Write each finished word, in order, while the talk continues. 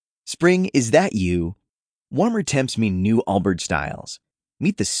Spring, is that you? Warmer temps mean new Allbirds styles.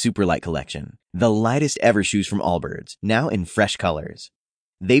 Meet the Superlight Collection, the lightest ever shoes from Allbirds, now in fresh colors.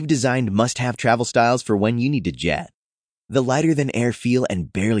 They've designed must-have travel styles for when you need to jet. The lighter-than-air feel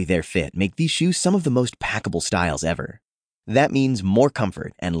and barely-there fit make these shoes some of the most packable styles ever. That means more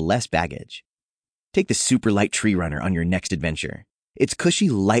comfort and less baggage. Take the Superlight Tree Runner on your next adventure. Its cushy,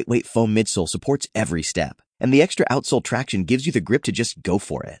 lightweight foam midsole supports every step, and the extra outsole traction gives you the grip to just go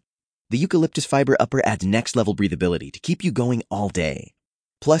for it. The eucalyptus fiber upper adds next-level breathability to keep you going all day.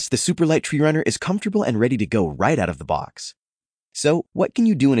 Plus, the Superlight Tree Runner is comfortable and ready to go right out of the box. So, what can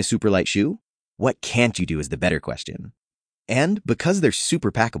you do in a Superlight shoe? What can't you do is the better question. And because they're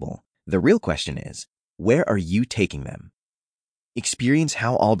super packable, the real question is, where are you taking them? Experience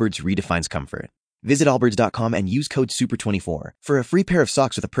how Allbirds redefines comfort. Visit allbirds.com and use code SUPER24 for a free pair of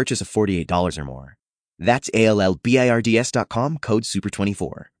socks with a purchase of $48 or more. That's ALLBIRDS.com, code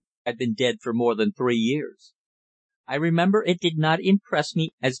SUPER24. Had been dead for more than 3 years. I remember it did not impress me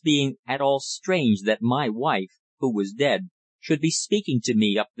as being at all strange that my wife, who was dead, should be speaking to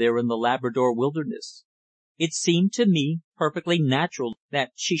me up there in the Labrador wilderness. It seemed to me perfectly natural that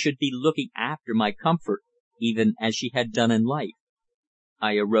she should be looking after my comfort, even as she had done in life.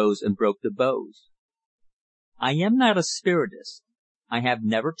 I arose and broke the boughs. I am not a spiritist. I have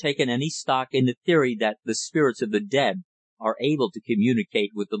never taken any stock in the theory that the spirits of the dead are able to communicate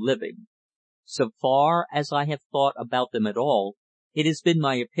with the living. So far as I have thought about them at all, it has been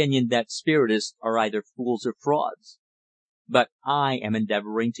my opinion that spiritists are either fools or frauds. But I am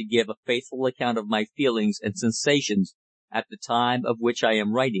endeavoring to give a faithful account of my feelings and sensations at the time of which I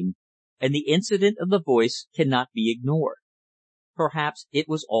am writing, and the incident of the voice cannot be ignored. Perhaps it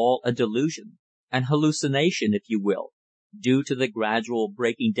was all a delusion, an hallucination, if you will, due to the gradual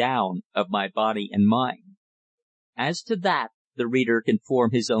breaking down of my body and mind. As to that, the reader can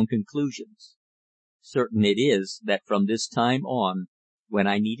form his own conclusions. Certain it is that from this time on, when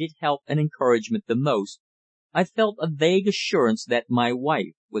I needed help and encouragement the most, I felt a vague assurance that my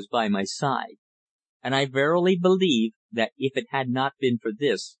wife was by my side, and I verily believe that if it had not been for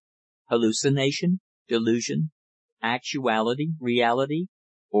this hallucination, delusion, actuality, reality,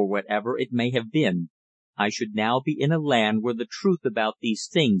 or whatever it may have been, I should now be in a land where the truth about these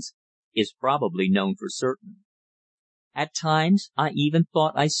things is probably known for certain. At times I even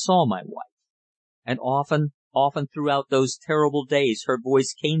thought I saw my wife, and often throughout those terrible days her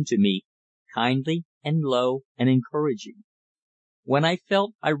voice came to me, kindly and low and encouraging. When I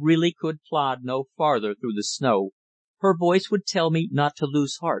felt I really could plod no farther through the snow, her voice would tell me not to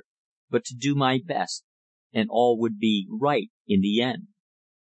lose heart, but to do my best, and all would be right in the end.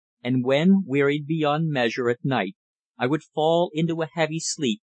 And when, wearied beyond measure at night, I would fall into a heavy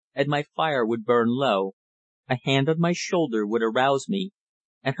sleep, and my fire would burn low, a hand on my shoulder would arouse me,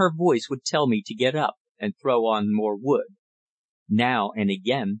 and her voice would tell me to get up and throw on more wood. Now and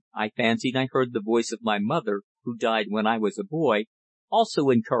again I fancied I heard the voice of my mother, who died when I was a boy, also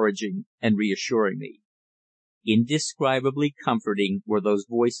encouraging and reassuring me. Indescribably comforting were those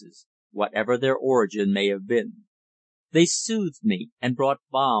voices, whatever their origin may have been. They soothed me and brought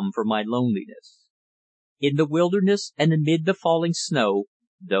balm for my loneliness. In the wilderness and amid the falling snow,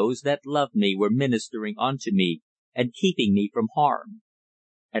 those that loved me were ministering unto me and keeping me from harm.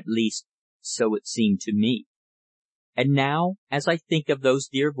 At least, so it seemed to me. And now, as I think of those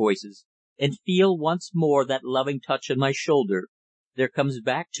dear voices, and feel once more that loving touch on my shoulder, there comes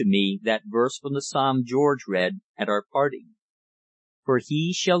back to me that verse from the psalm George read at our parting. For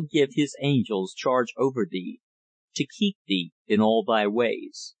he shall give his angels charge over thee, to keep thee in all thy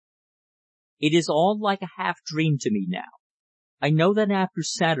ways. It is all like a half dream to me now. I know that after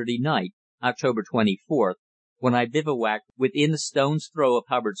Saturday night, October 24th, when I bivouacked within a stone's throw of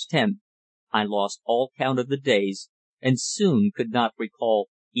Hubbard's tent, I lost all count of the days, and soon could not recall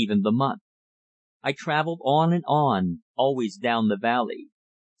even the month. I traveled on, always down the valley.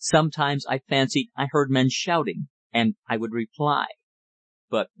 Sometimes I fancied I heard men shouting, and I would reply.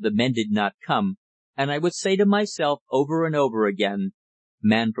 But the men did not come, and I would say to myself over and over again,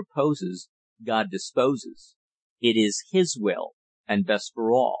 Man proposes, God disposes. It is His will, and best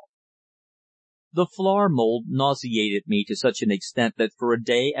for all. The flour mold nauseated me to such an extent that for a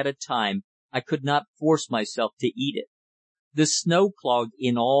day at a time I could not force myself to eat it. The snow clogged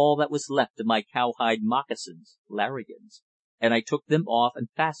in all that was left of my cowhide moccasins, larrigans, and I took them off and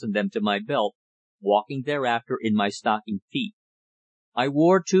fastened them to my belt, walking thereafter in my stocking feet. I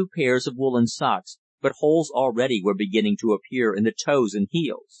wore 2 pairs of woolen socks, but holes already were beginning to appear in the toes and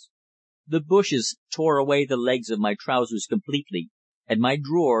heels. The bushes tore away the legs of my trousers completely, and my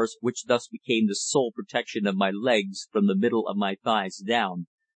drawers, which thus became the sole protection of my legs from the middle of my thighs down,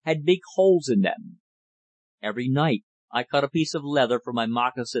 had big holes in them. Every night I cut a piece of leather from my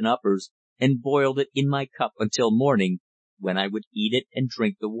moccasin uppers and boiled it in my cup until morning, when I would eat it and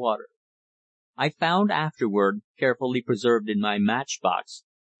drink the water. I found afterward, carefully preserved in my matchbox,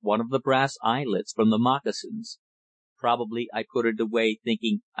 one of the brass eyelets from the moccasins. Probably I put it away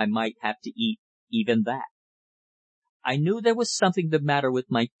thinking I might have to eat even that. I knew there was something the matter with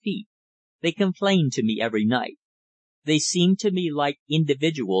my feet. They complained to me every night. They seemed to me like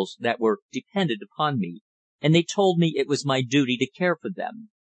individuals that were dependent upon me, and they told me it was my duty to care for them.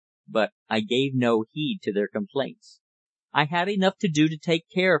 But I gave no heed to their complaints. I had enough to do to take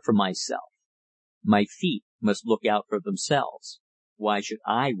care for myself. My feet must look out for themselves. Why should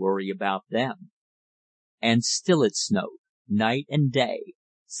I worry about them? And still it snowed, night and day,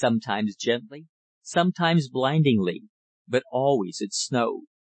 sometimes gently, sometimes blindingly, but always it snowed.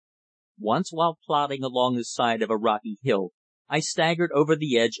 Once while plodding along the side of a rocky hill, I staggered over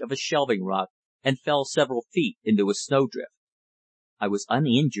the edge of a shelving rock and fell several feet into a snowdrift. I was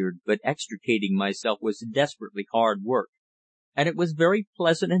uninjured, but extricating myself was desperately hard work, and it was very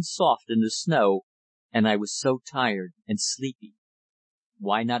pleasant and soft in the snow, and I was so tired and sleepy.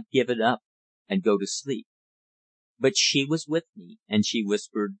 Why not give it up and go to sleep? But she was with me, and she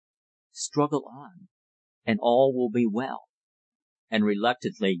whispered, "Struggle on, and all will be well." And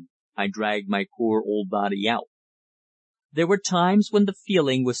reluctantly I dragged my poor old body out. There were times when the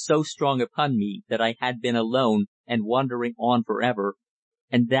feeling was so strong upon me that I had been alone and wandering on for ever,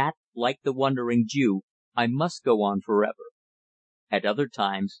 and that, like the wandering Jew, I must go on for ever. At other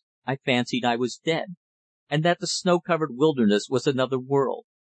times I fancied I was dead, and that the snow-covered wilderness was another world.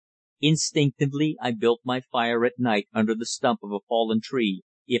 Instinctively I built my fire at night under the stump of a fallen tree,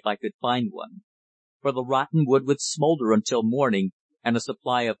 if I could find one, for the rotten wood would smoulder until morning, and a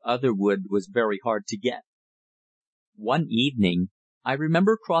supply of other wood was very hard to get. One evening I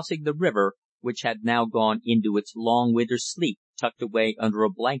remember crossing the river, which had now gone into its long winter sleep tucked away under a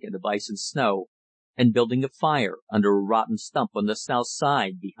blanket of ice and snow, and building a fire under a rotten stump on the south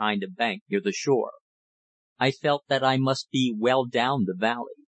side behind a bank near the shore. I felt that I must be well down the valley.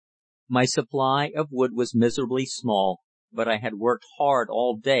 My supply of wood was miserably small, but I had worked hard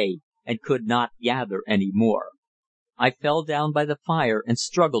all day and could not gather any more. I fell down by the fire and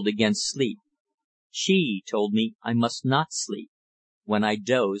struggled against sleep. She told me I must not sleep. When I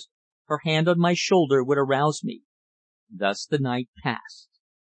dozed, her hand on my shoulder would arouse me. Thus the night passed.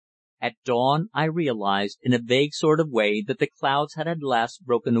 At dawn I realized in a vague sort of way that the clouds had at last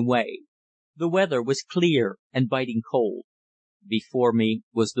broken away. The weather was clear and biting cold. Before me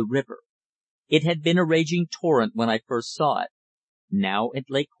was the river. It had been a raging torrent when I first saw it. Now it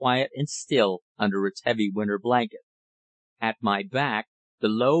lay quiet and still under its heavy winter blanket. At my back, the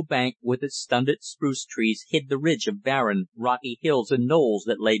low bank with its stunted spruce trees hid the ridge of barren, rocky hills and knolls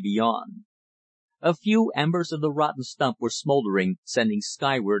that lay beyond. A few embers of the rotten stump were smouldering, sending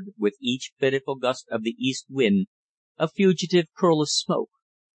skyward, with each pitiful gust of the east wind, a fugitive curl of smoke.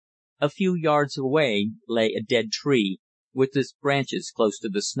 A few yards away lay a dead tree, with its branches close to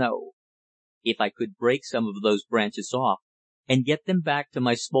the snow. If I could break some of those branches off, and get them back to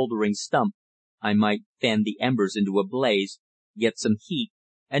my smouldering stump, I might fan the embers into a blaze, get some heat,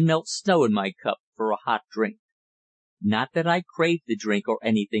 and melt snow in my cup for a hot drink. Not that I craved the drink or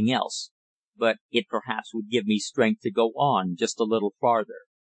anything else, but it perhaps would give me strength to go on just a little farther.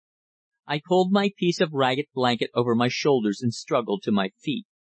 I pulled my piece of ragged blanket over my shoulders and struggled to my feet.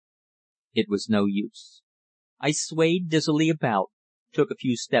 It was no use. I swayed dizzily about, took a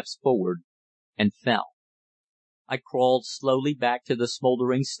few steps forward, and fell. I crawled slowly back to the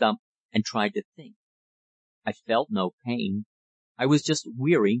smouldering stump and tried to think. I felt no pain. I was just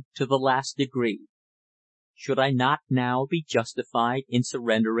weary to the last degree. Should I not now be justified in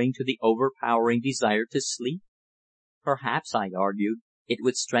surrendering to the overpowering desire to sleep? Perhaps, I argued, it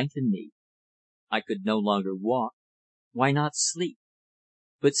would strengthen me. I could no longer walk. Why not sleep?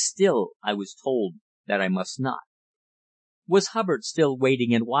 But still I was told that I must not. Was Hubbard still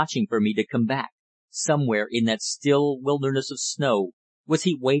waiting and watching for me to come back? Somewhere in that still wilderness of snow, was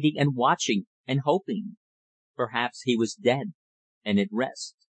he waiting and watching and hoping? Perhaps he was dead and at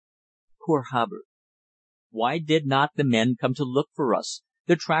rest. Poor Hubbard! Why did not the men come to look for us,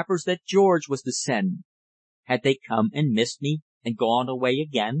 the trappers that George was to send? Had they come and missed me and gone away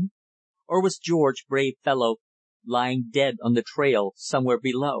again? Or was George, brave fellow, lying dead on the trail somewhere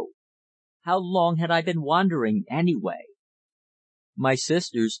below? How long had I been wandering, anyway? My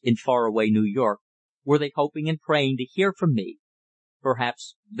sisters, in far-away New York, were they hoping and praying to hear from me?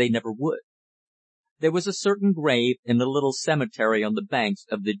 Perhaps they never would. There was a certain grave in the little cemetery on the banks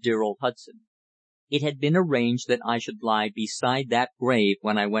of the dear old Hudson. It had been arranged that I should lie beside that grave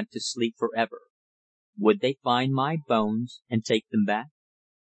when I went to sleep for ever. Would they find my bones and take them back?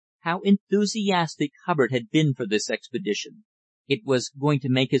 How enthusiastic Hubbard had been for this expedition. It was going to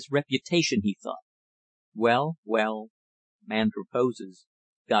make his reputation, he thought. Well, well, man proposes,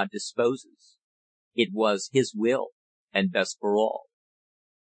 God disposes. It was His will, and best for all.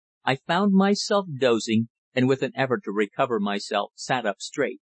 I found myself dozing, and with an effort to recover myself sat up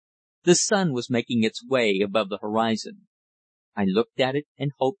straight. The sun was making its way above the horizon. I looked at it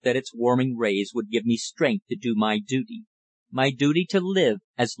and hoped that its warming rays would give me strength to do my duty to live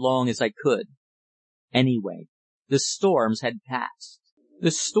as long as I could. Anyway, the storms had passed.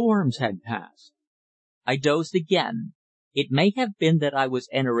 I dozed again. It may have been that I was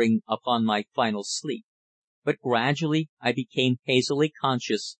entering upon my final sleep, but gradually I became hazily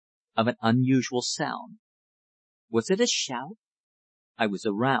conscious of an unusual sound. Was it a shout? I was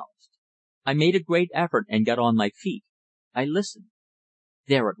aroused. I made a great effort and got on my feet. I listened.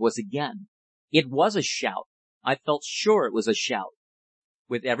 There it was again. It was a shout. I felt sure it was a shout.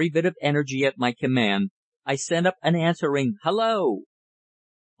 With every bit of energy at my command, I sent up an answering "Hallo!"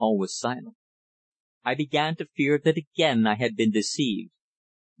 All was silent. I began to fear that again I had been deceived.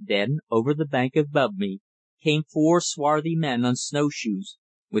 Then, over the bank above me, came 4 swarthy men on snowshoes,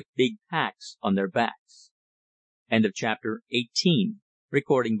 with big packs on their backs. Chapter 18.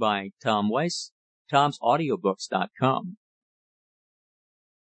 Recording by Tom Weiss, Tom'sAudiobooks.com